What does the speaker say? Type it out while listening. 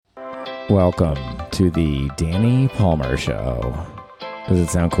Welcome to the Danny Palmer Show. Does it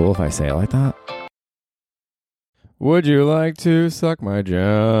sound cool if I say it like that? Would you like to suck my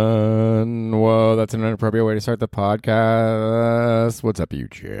gen? Whoa, that's an inappropriate way to start the podcast. What's up, you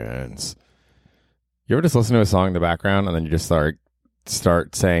gents? You ever just listen to a song in the background and then you just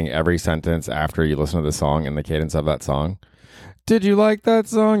start saying every sentence after you listen to the song in the cadence of that song? Did you like that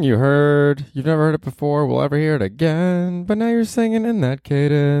song you heard? You've never heard it before, we'll ever hear it again, but now you're singing in that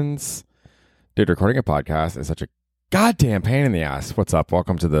cadence. Dude, recording a podcast is such a goddamn pain in the ass. What's up?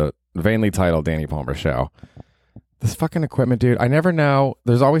 Welcome to the vainly titled Danny Palmer Show. This fucking equipment, dude, I never know.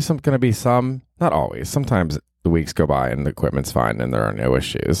 There's always going to be some, not always, sometimes the weeks go by and the equipment's fine and there are no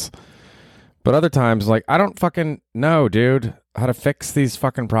issues. But other times, like, I don't fucking know, dude, how to fix these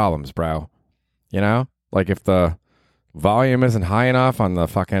fucking problems, bro. You know? Like, if the volume isn't high enough on the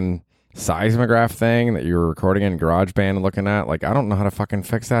fucking seismograph thing that you were recording in GarageBand and looking at, like, I don't know how to fucking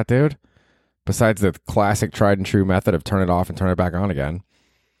fix that, dude. Besides the classic tried and true method of turn it off and turn it back on again.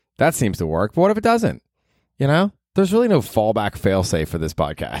 That seems to work. But what if it doesn't? You know? There's really no fallback failsafe for this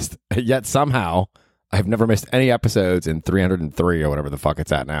podcast. Yet somehow, I've never missed any episodes in 303 or whatever the fuck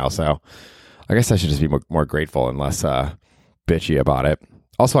it's at now. So I guess I should just be more grateful and less bitchy about it.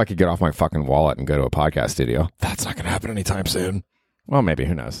 Also, I could get off my fucking wallet and go to a podcast studio. That's not going to happen anytime soon. Well, maybe.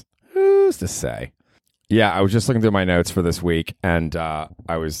 Who knows? Who's to say? Yeah, I was just looking through my notes for this week, and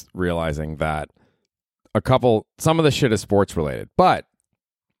I was realizing that some of the shit is sports related. But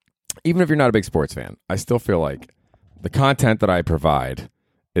even if you're not a big sports fan, I still feel like the content that I provide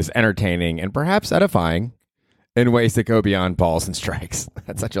is entertaining and perhaps edifying in ways that go beyond balls and strikes.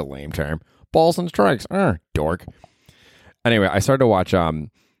 That's such a lame term. Balls and strikes. Dork. Anyway, I started to watch, the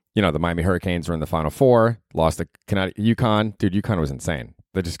Miami Hurricanes were in the Final Four, lost to UConn. Dude, UConn was insane.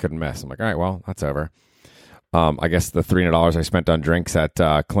 They just couldn't miss. I'm like, all right, well, that's over. I guess the $300 I spent on drinks at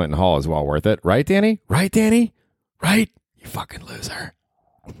Clinton Hall is well worth it. Right, Danny? Right, Danny? Right? You fucking loser.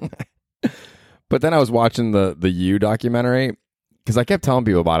 But then I was watching the You documentary because I kept telling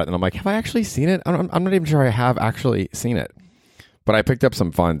people about it, and I'm like, have I actually seen it? I'm not even sure I have actually seen it. But I picked up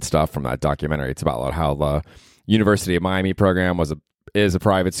some fun stuff from that documentary. It's about how the University of Miami program is a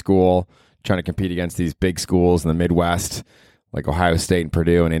private school trying to compete against these big schools in the Midwest, like Ohio State and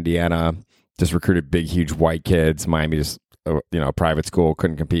Purdue and Indiana. Just recruited big, huge white kids. Miami just, a private school,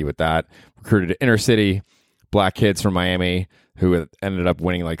 couldn't compete with that. Recruited inner city black kids from Miami who ended up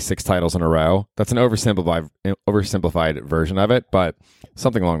winning like 6 titles in a row. That's an oversimplified version of it, but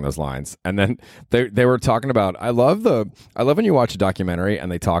something along those lines. And then they were talking about, I love when you watch a documentary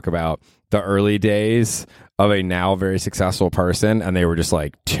and they talk about the early days of a now very successful person, and they were just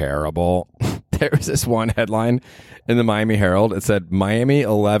like terrible. There was this one headline in the Miami Herald. It said, Miami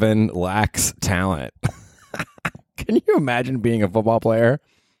 11 lacks talent. Can you imagine being a football player?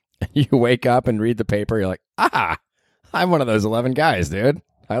 You wake up and read the paper. You're like, I'm one of those 11 guys, dude.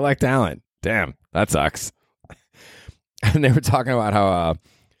 I like talent. Damn, that sucks. And they were talking about how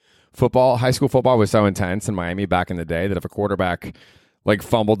high school football was so intense in Miami back in the day that if a quarterback like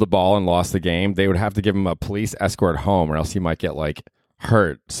fumbled the ball and lost the game, they would have to give him a police escort home, or else he might get like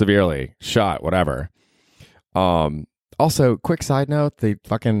hurt severely, shot, whatever. Also, quick side note, they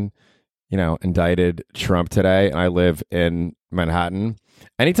fucking, indicted Trump today, and I live in Manhattan.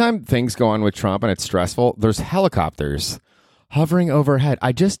 Anytime things go on with Trump and it's stressful, there's helicopters hovering overhead.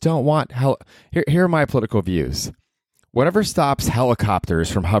 I just don't want Here are my political views. Whatever stops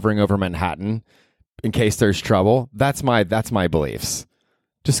helicopters from hovering over Manhattan in case there's trouble, that's my beliefs.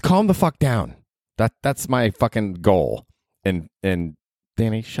 Just calm the fuck down. That's my fucking goal. And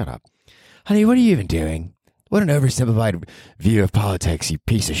Danny, shut up. Honey, what are you even doing? What an oversimplified view of politics, you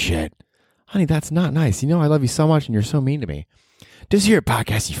piece of shit. Honey, that's not nice. I love you so much and you're so mean to me. Just hear a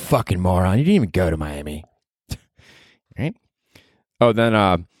podcast, you fucking moron. You didn't even go to Miami. Right? Oh,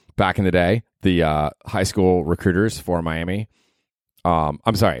 then back in the day, the high school recruiters for Miami,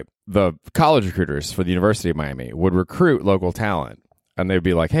 the college recruiters for the University of Miami would recruit local talent. And they'd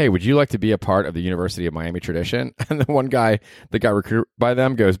be like, hey, would you like to be a part of the University of Miami tradition? And the one guy that got recruited by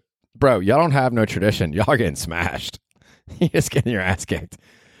them goes, bro, y'all don't have no tradition. Y'all are getting smashed. You're just getting your ass kicked.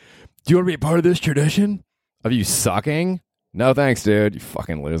 Do you want to be a part of this tradition of you sucking? No, thanks, dude. You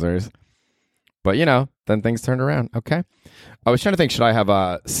fucking losers. But, then things turned around. Okay. I was trying to think, should I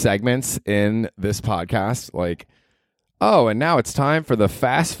have segments in this podcast? Like, oh, and now it's time for the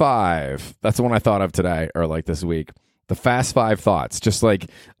Fast Five. That's the one I thought of today, or like this week. The Fast Five thoughts. Just like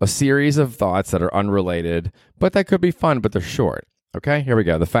a series of thoughts that are unrelated, but that could be fun, but they're short. Okay, here we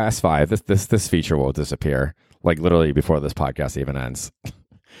go. The Fast Five. This feature will disappear, like literally before this podcast even ends.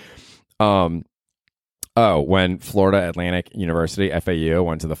 Oh, when Florida Atlantic University, FAU,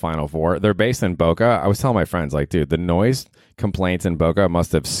 went to the Final Four, they're based in Boca. I was telling my friends, like, dude, the noise complaints in Boca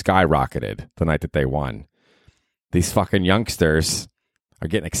must have skyrocketed the night that they won. These fucking youngsters are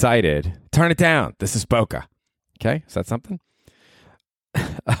getting excited. Turn it down. This is Boca. Okay? Is that something?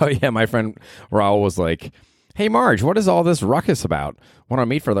 Oh, yeah. My friend Raul was like, hey, Marge, what is all this ruckus about? Want to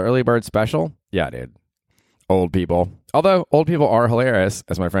meet for the early bird special? Yeah, dude. Old people. Although old people are hilarious,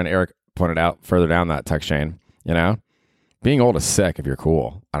 as my friend Eric pointed out further down that text chain. You know? Being old is sick if you're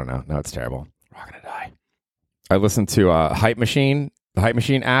cool. I don't know. No, it's terrible. We're all going to die. I listen to Hype Machine, the Hype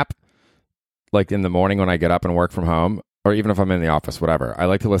Machine app, like in the morning when I get up and work from home, or even if I'm in the office, whatever. I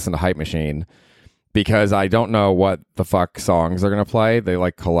like to listen to Hype Machine because I don't know what the fuck songs they're going to play. They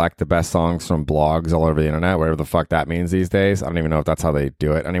like collect the best songs from blogs all over the internet, whatever the fuck that means these days. I don't even know if that's how they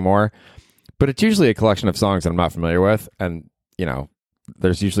do it anymore. But it's usually a collection of songs that I'm not familiar with. And, you know,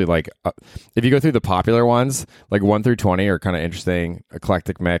 there's usually like, if you go through the popular ones, like 1 through 20 are kind of interesting,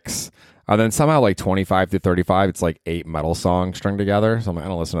 eclectic mix. And then somehow like 25 through 35, it's like 8 metal songs strung together. So I'm like, I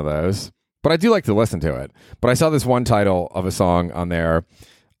don't listen to those. But I do like to listen to it. But I saw this one title of a song on there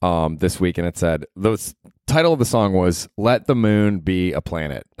this week, and it said, the title of the song was Let the Moon Be a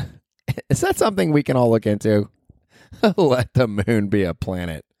Planet. Is that something we can all look into? Let the moon be a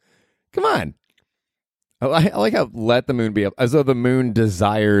planet. Come on. I like how let the moon be as though the moon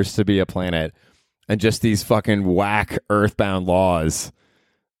desires to be a planet, and just these fucking whack earthbound laws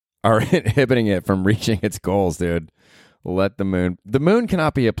are inhibiting it from reaching its goals, dude. Let the moon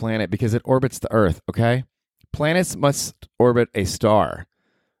cannot be a planet because it orbits the earth, okay? Planets must orbit a star.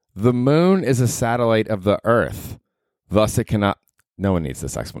 The moon is a satellite of the earth. Thus it cannot, no one needs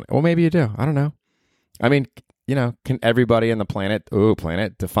this explanation. Well, maybe you do. I don't know. I mean, you know, can everybody on the planet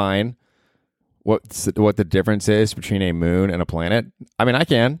define what the difference is between a moon and a planet? I mean, I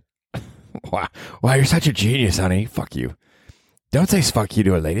can. Wow, you're such a genius, honey. Fuck you. Don't say fuck you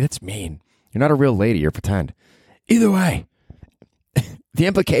to a lady. That's mean. You're not a real lady. You're pretend. Either way, the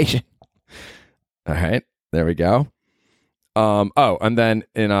implication. All right, there we go. And then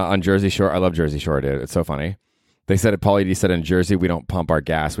on Jersey Shore, I love Jersey Shore, dude. It's so funny. They said Pauly D said in Jersey, we don't pump our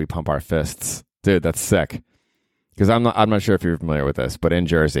gas, we pump our fists. Dude, that's sick. Because I'm not sure if you're familiar with this, but in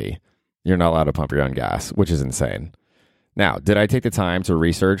Jersey, you're not allowed to pump your own gas, which is insane. Now, did I take the time to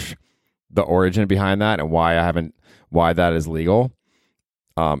research the origin behind that and why that is legal?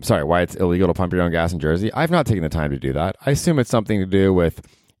 Why it's illegal to pump your own gas in Jersey? I've not taken the time to do that. I assume it's something to do with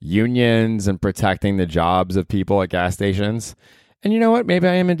unions and protecting the jobs of people at gas stations. And you know what? Maybe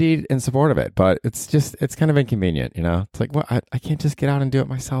I am indeed in support of it, but it's kind of inconvenient, you know? It's like, well, I can't just get out and do it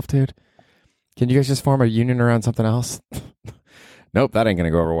myself, dude. Can you guys just form a union around something else? Nope, that ain't going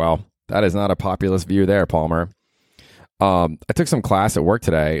to go over well. That is not a populist view there, Palmer. I took some class at work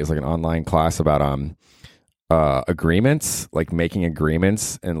today. It's like an online class about agreements, like making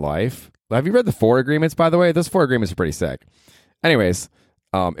agreements in life. Have you read the 4 agreements, by the way? Those 4 agreements are pretty sick. Anyways,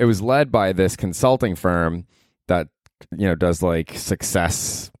 it was led by this consulting firm that, you know, does like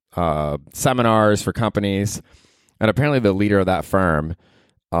success seminars for companies. And apparently the leader of that firm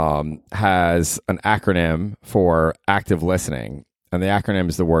has an acronym for active listening. And the acronym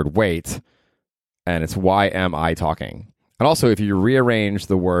is the word WAIT. And it's why am I talking? And also, if you rearrange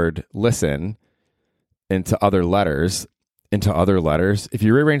the word listen into other letters, if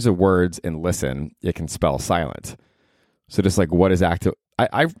you rearrange the words in listen, it can spell silent. So just like, what is active?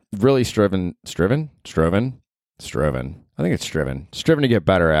 I've really striven to get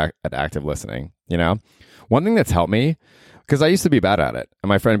better at active listening. You know, one thing that's helped me, because I used to be bad at it, and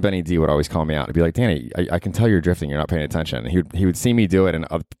my friend Benny D would always call me out and be like, Danny, I can tell you're drifting, you're not paying attention. And he would see me do it in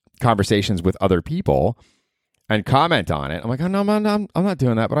conversations with other people and comment on it. I'm like, oh no, I'm not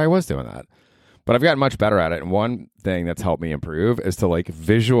doing that, but I was doing that. But I've gotten much better at it. And one thing that's helped me improve is to like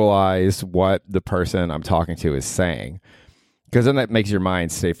visualize what the person I'm talking to is saying. Because then that makes your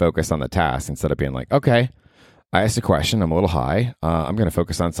mind stay focused on the task instead of being like, okay, I asked a question, I'm a little high. I'm going to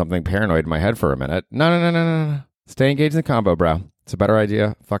focus on something paranoid in my head for a minute. No. Stay engaged in the combo, bro. It's a better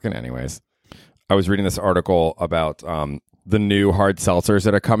idea. Fucking anyways. I was reading this article about the new hard seltzers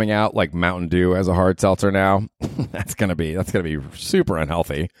that are coming out, like Mountain Dew as a hard seltzer now. That's gonna be super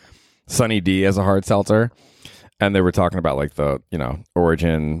unhealthy. Sunny D as a hard seltzer. And they were talking about like the, you know,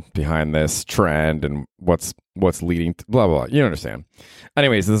 origin behind this trend and what's leading to blah, blah, blah. You understand.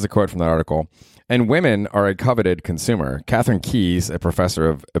 Anyways, this is a quote from that article. And women are a coveted consumer. Catherine Keyes, a professor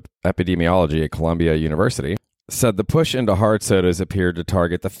of epidemiology at Columbia University, said the push into hard sodas appeared to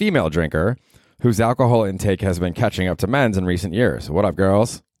target the female drinker, whose alcohol intake has been catching up to men's in recent years. What up,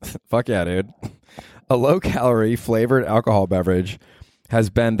 girls? Fuck yeah, dude. A low-calorie flavored alcohol beverage has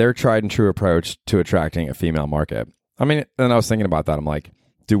been their tried and true approach to attracting a female market. I mean, and I was thinking about that. I'm like,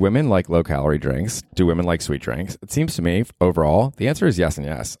 do women like low-calorie drinks? Do women like sweet drinks? It seems to me, overall, the answer is yes and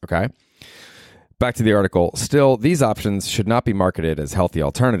yes, okay? Back to the article. Still, these options should not be marketed as healthy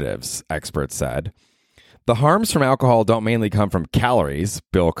alternatives, experts said. The harms from alcohol don't mainly come from calories,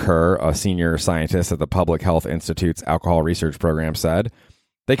 Bill Kerr, a senior scientist at the Public Health Institute's alcohol research program, said.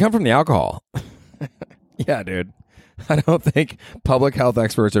 They come from the alcohol. Yeah, dude. I don't think public health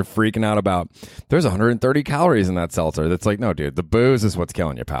experts are freaking out about there's 130 calories in that seltzer. That's like, no, dude, the booze is what's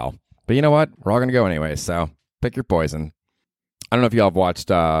killing you, pal. But you know what? We're all going to go anyway, so pick your poison. I don't know if y'all have watched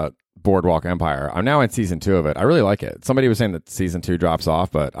Boardwalk Empire. I'm now in season 2 of it. I really like it. Somebody was saying that season 2 drops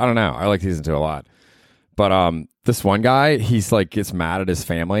off, but I don't know. I like season 2 a lot. But this one guy, he's like gets mad at his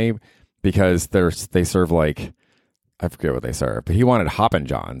family because they serve like, I forget what they serve, but he wanted Hoppin'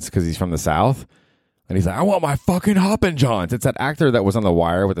 Johns because he's from the South. And he's like, I want my fucking Hoppin' Johns. It's that actor that was on The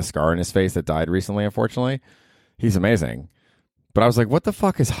Wire with a scar on his face that died recently, unfortunately. He's amazing. But I was like, what the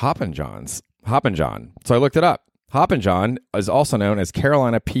fuck is Hoppin' Johns? Hoppin' John. So I looked it up. Hoppin' John is also known as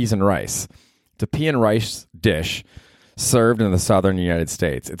Carolina peas and rice. It's a pea and rice dish served in the southern United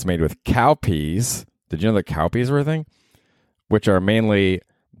States. It's made with cow peas. Did you know that cow peas were a thing? Which are mainly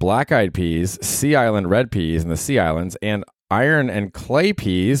black-eyed peas, Sea Island red peas in the Sea Islands, and iron and clay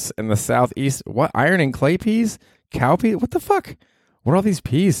peas in the southeast. What? Iron and clay peas? Cow peas? What the fuck? What are all these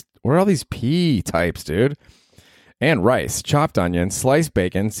peas? What are all these pea types, dude? And rice, chopped onion, sliced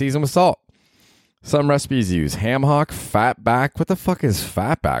bacon, seasoned with salt. Some recipes use ham hock, fatback. What the fuck is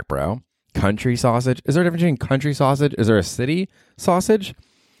fatback, bro? Country sausage? Is there a difference between country sausage? Is there a city sausage?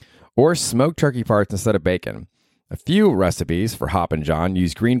 Or smoked turkey parts instead of bacon. A few recipes for Hoppin' John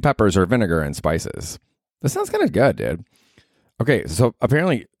use green peppers or vinegar and spices. This sounds kind of good, dude. Okay, so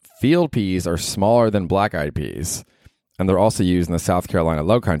apparently field peas are smaller than black-eyed peas, and they're also used in the South Carolina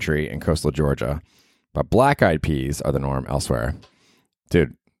Lowcountry and coastal Georgia. But black-eyed peas are the norm elsewhere.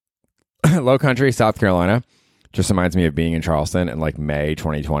 Dude, Lowcountry, South Carolina, just reminds me of being in Charleston in like May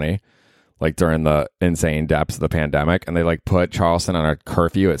 2020, like during the insane depths of the pandemic, and they like put Charleston on a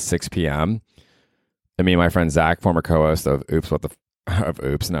curfew at 6 p.m. And me and my friend Zach, former co-host of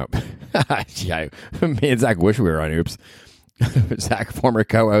Oops, no. Yeah, me and Zach wish we were on Oops. Zach, former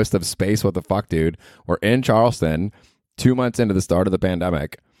co-host of Space What the Fuck Dude, we're in Charleston 2 months into the start of the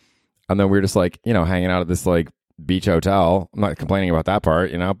pandemic, and then we're just like, you know, hanging out at this like beach hotel. I'm not complaining about that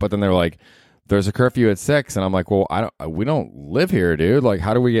part, you know, but then they're like, there's a curfew at 6, and I'm like, well, we don't live here, dude. Like,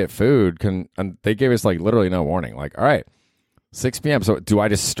 how do we get food? And they gave us like literally no warning. Like, all right, 6 p.m. So do I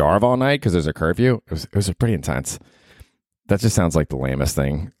just starve all night because there's a curfew? It was pretty intense. That just sounds like the lamest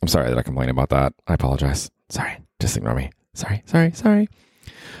thing. I'm sorry that I complained about that. I apologize. Sorry, just ignore me. Sorry.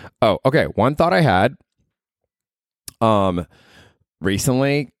 Oh, okay. One thought I had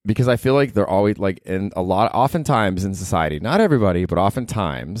recently, because I feel like they're always like oftentimes in society, not everybody, but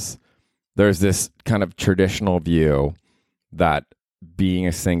oftentimes there's this kind of traditional view that being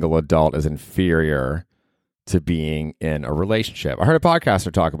a single adult is inferior to being in a relationship. I heard a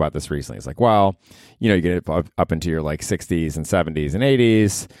podcaster talk about this recently. It's like, well, you know, you get up into your like 60s and 70s and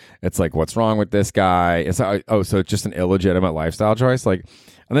 80s. It's like, what's wrong with this guy? It's like, oh, so it's just an illegitimate lifestyle choice. Like,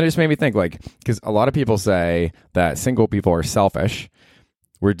 and then it just made me think, like, because a lot of people say that single people are selfish.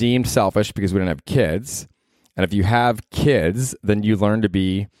 We're deemed selfish because we don't have kids. And if you have kids, then you learn to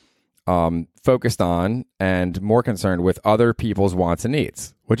be focused on and more concerned with other people's wants and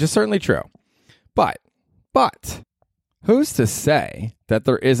needs, which is certainly true. But who's to say that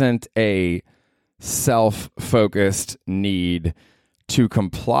there isn't a self-focused need to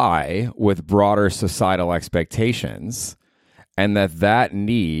comply with broader societal expectations, and that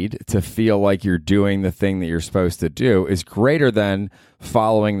need to feel like you're doing the thing that you're supposed to do is greater than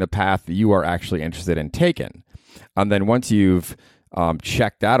following the path that you are actually interested in taking? And then once you've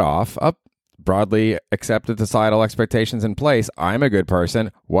checked that off, broadly accepted societal expectations in place, I'm a good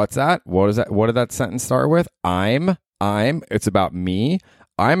person. What's that? What is that? What did that sentence start with? It's about me.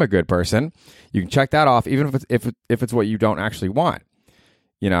 I'm a good person. You can check that off, even if it's what you don't actually want,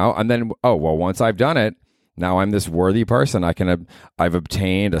 you know. And then, oh well, once I've done it, now I'm this worthy person. I've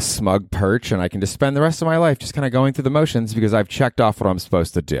obtained a smug perch, and I can just spend the rest of my life just kind of going through the motions because I've checked off what I'm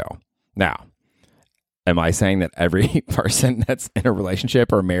supposed to do. Now, am I saying that every person that's in a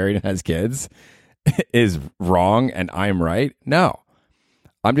relationship or married and has kids is wrong and I'm right? No.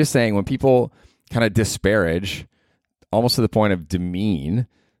 I'm just saying when people kind of disparage, almost to the point of demean,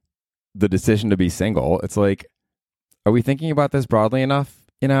 the decision to be single, it's like, are we thinking about this broadly enough?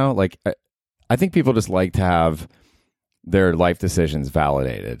 You know, like, I think people just like to have their life decisions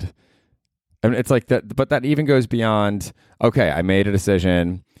validated. And it's like that, but that even goes beyond, okay, I made a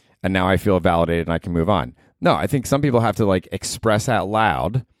decision and now I feel validated and I can move on. No, I think some people have to like express out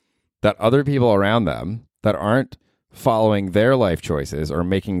loud that other people around them that aren't following their life choices or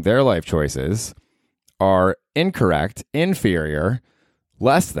making their life choices are incorrect, inferior,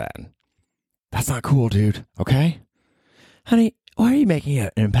 less than. That's not cool, dude. Okay? Honey, why are you making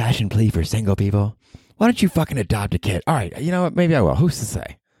an impassioned plea for single people? Why don't you fucking adopt a kid? All right, you know what? Maybe I will. Who's to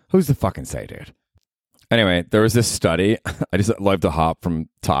say? Who's to fucking say, dude? Anyway, there was this study. I just love to hop from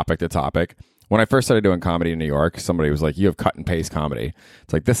topic to topic. When I first started doing comedy in New York, somebody was like, you have cut and paste comedy.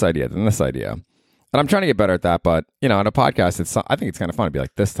 It's like this idea, then this idea. And I'm trying to get better at that. But, you know, on a podcast, I think it's kind of fun to be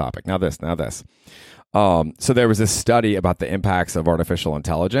like this topic, now this, now this. So there was this study about the impacts of artificial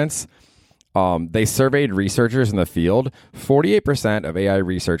intelligence. They surveyed researchers in the field. 48% of AI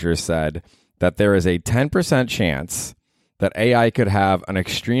researchers said that there is a 10% chance that AI could have an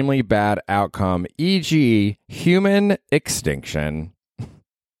extremely bad outcome, e.g., human extinction.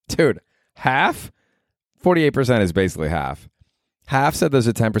 Dude, half? 48% is basically half. Half said there's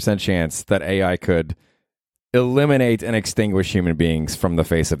a 10% chance that AI could eliminate and extinguish human beings from the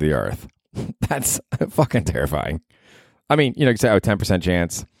face of the earth. That's fucking terrifying. I mean, you know, you say, 10%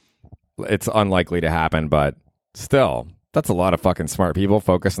 chance. It's unlikely to happen, but still, that's a lot of fucking smart people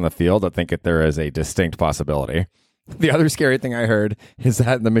focused in the field that think that there is a distinct possibility. The other scary thing I heard is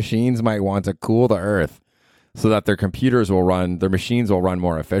that the machines might want to cool the earth so that their machines will run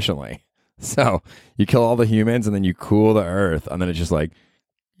more efficiently. So you kill all the humans and then you cool the earth, and then it's just like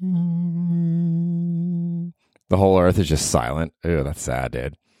the whole earth is just silent. Ew, that's sad,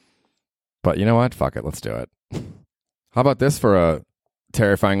 dude. But you know what? Fuck it. Let's do it. How about this for a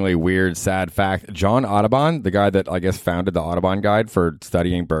terrifyingly weird, sad fact? John Audubon, the guy that I guess founded the Audubon Guide for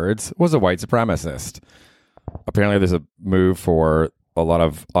studying birds, was a white supremacist. Apparently there's a move for a lot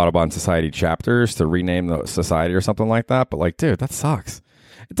of Audubon Society chapters to rename the society or something like that. But like, dude, that sucks.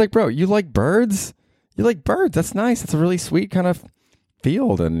 It's like, bro, you like birds? You like birds. That's nice. It's a really sweet kind of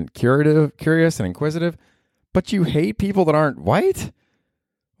field and curious and inquisitive. But you hate people that aren't white?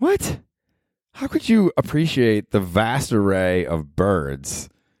 What? How could you appreciate the vast array of birds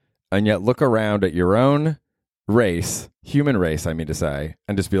and yet look around at your own race, human race, I mean to say,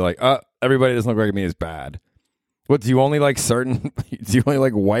 and just be like, everybody doesn't look like me is bad? What, do you only like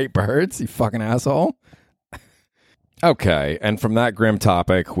white birds, you fucking asshole? Okay, and from that grim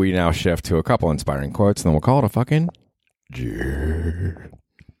topic, we now shift to a couple inspiring quotes, and then we'll call it a fucking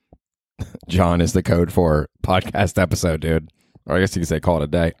John is the code for podcast episode, dude. Or I guess you could say call it a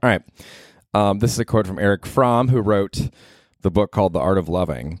day. All right. This is a quote from Eric Fromm, who wrote the book called The Art of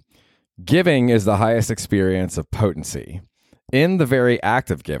Loving. Giving is the highest experience of potency. In the very act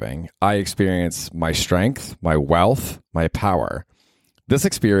of giving, I experience my strength, my wealth, my power. This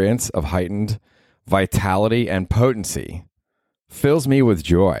experience of heightened vitality and potency fills me with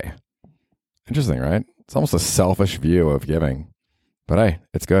joy. Interesting, right? It's almost a selfish view of giving. But hey,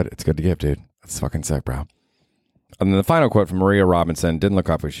 it's good. It's good to give, dude. That's fucking sick, bro. And then the final quote from Maria Robinson. Didn't look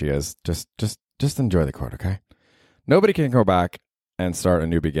up who she is. Just enjoy the quote, okay? Nobody can go back and start a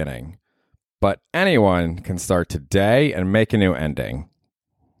new beginning, but anyone can start today and make a new ending.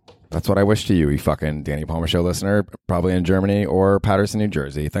 That's what I wish to you, you fucking Danny Palmer Show listener, probably in Germany or Patterson, New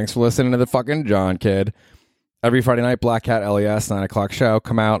Jersey. Thanks for listening to the fucking John Kid. Every Friday night, Black Cat LES, 9 o'clock show.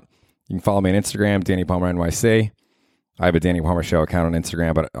 Come out. You can follow me on Instagram, Danny Palmer NYC. I have a Danny Palmer Show account on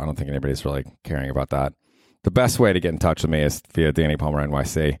Instagram, but I don't think anybody's really caring about that. The best way to get in touch with me is via Danny Palmer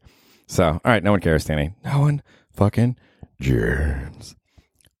NYC. So, all right, no one cares, Danny. No one fucking cares.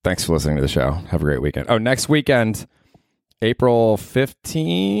 Thanks for listening to the show. Have a great weekend. Oh, next weekend, April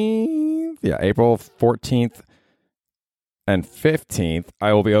 15th. Yeah, April 14th and 15th,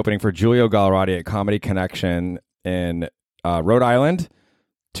 I will be opening for Giulio Gallerati at Comedy Connection in Rhode Island.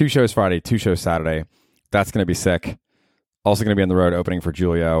 2 shows Friday, 2 shows Saturday. That's going to be sick. Also going to be on the road opening for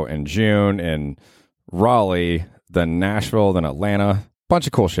Giulio in June in Raleigh, then Nashville, then Atlanta. Bunch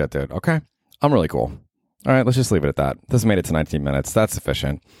of cool shit, dude. Okay? I'm really cool. All right, let's just leave it at that. This made it to 19 minutes. That's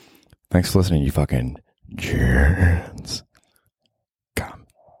sufficient. Thanks for listening, you fucking jerks.